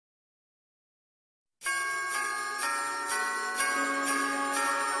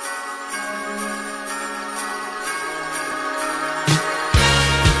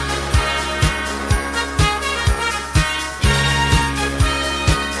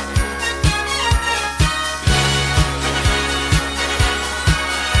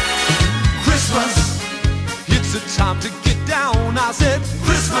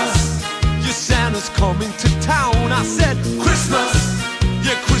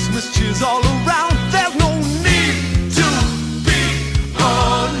is all around. There's no need to be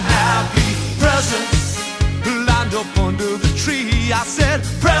unhappy. Presents lined up under the tree. I said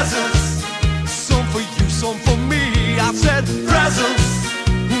presents, some for you, some for me. I said presents,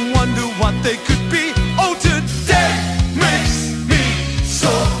 wonder what they could